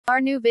Our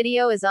new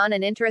video is on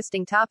an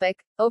interesting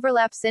topic: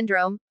 overlap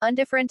syndrome,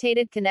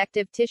 undifferentiated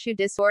connective tissue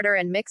disorder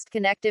and mixed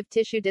connective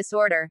tissue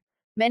disorder.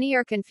 Many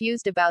are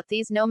confused about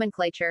these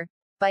nomenclature.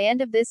 By end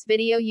of this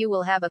video you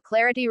will have a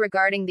clarity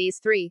regarding these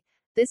three.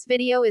 This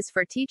video is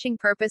for teaching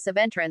purpose of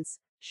entrance.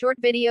 Short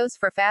videos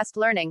for fast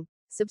learning.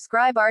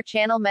 Subscribe our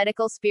channel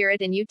Medical Spirit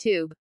in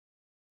YouTube.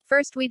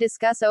 First we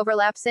discuss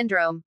overlap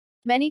syndrome.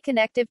 Many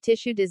connective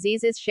tissue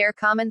diseases share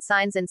common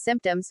signs and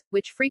symptoms,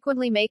 which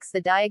frequently makes the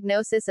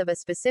diagnosis of a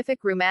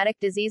specific rheumatic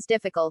disease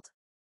difficult.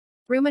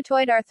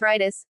 Rheumatoid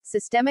arthritis,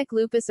 systemic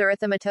lupus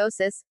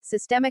erythematosus,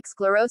 systemic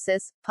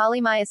sclerosis,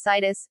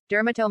 polymyositis,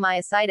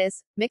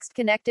 dermatomyositis, mixed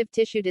connective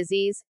tissue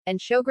disease, and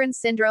Sjogren's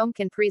syndrome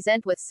can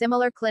present with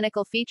similar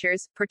clinical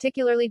features,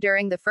 particularly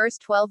during the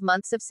first 12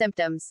 months of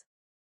symptoms.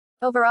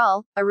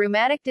 Overall, a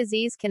rheumatic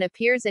disease can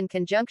appear in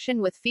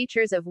conjunction with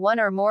features of one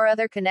or more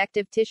other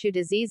connective tissue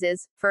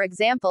diseases. For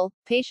example,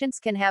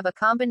 patients can have a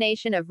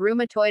combination of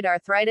rheumatoid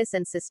arthritis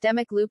and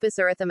systemic lupus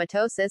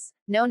erythematosus,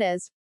 known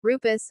as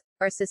RUPUS,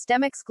 or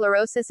systemic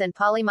sclerosis and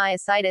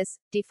polymyositis,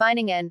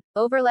 defining an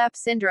overlap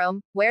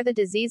syndrome, where the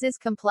diseases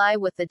comply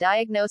with the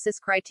diagnosis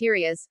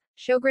criteria.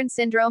 Sjogren's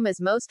syndrome is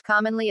most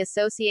commonly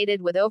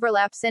associated with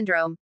overlap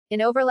syndrome.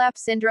 In overlap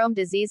syndrome,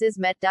 diseases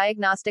met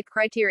diagnostic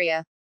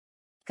criteria.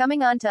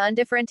 Coming on to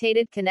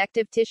undifferentiated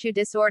connective tissue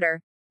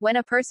disorder. When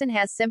a person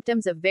has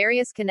symptoms of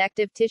various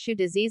connective tissue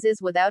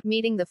diseases without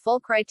meeting the full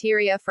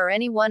criteria for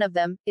any one of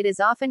them, it is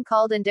often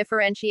called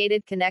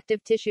undifferentiated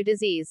connective tissue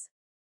disease.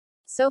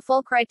 So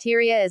full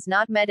criteria is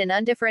not met in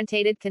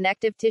undifferentiated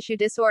connective tissue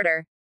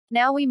disorder.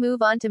 Now we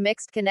move on to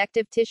mixed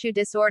connective tissue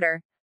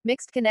disorder.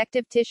 Mixed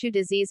connective tissue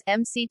disease,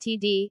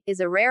 MCTD,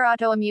 is a rare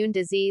autoimmune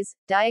disease,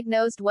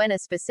 diagnosed when a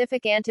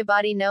specific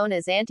antibody known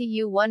as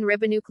anti-U1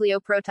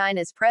 ribonucleoprotein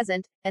is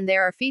present, and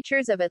there are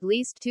features of at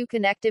least two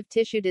connective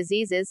tissue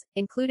diseases,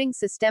 including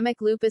systemic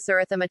lupus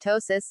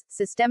erythematosus,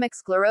 systemic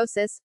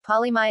sclerosis,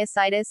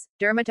 polymyositis,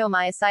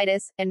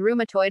 dermatomyositis, and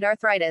rheumatoid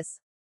arthritis.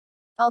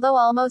 Although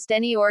almost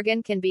any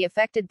organ can be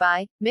affected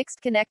by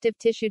mixed connective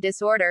tissue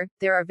disorder,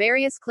 there are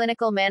various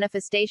clinical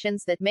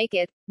manifestations that make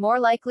it more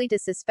likely to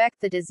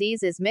suspect the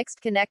disease is mixed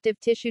connective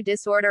tissue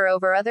disorder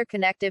over other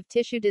connective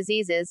tissue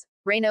diseases.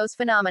 Raynaud's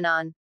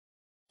phenomenon.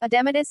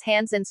 Edematous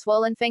hands and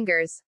swollen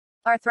fingers.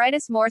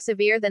 Arthritis more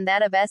severe than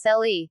that of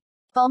SLE.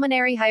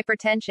 Pulmonary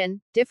hypertension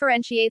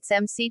differentiates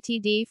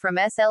MCTD from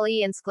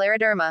SLE and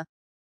scleroderma.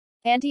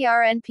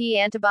 Anti-RNP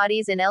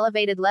antibodies in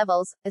elevated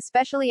levels,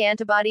 especially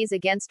antibodies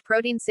against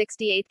protein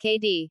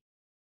 68kd.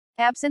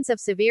 Absence of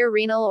severe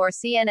renal or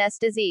CNS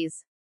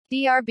disease.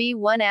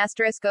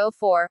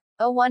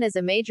 DRB1*04:01 is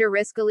a major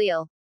risk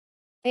allele.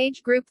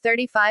 Age group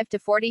 35 to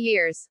 40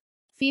 years.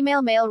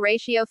 Female-male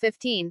ratio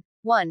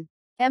 15:1.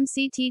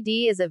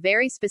 MCTD is a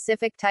very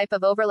specific type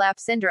of overlap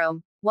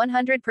syndrome.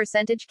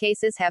 100%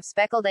 cases have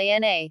speckled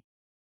ANA.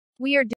 We are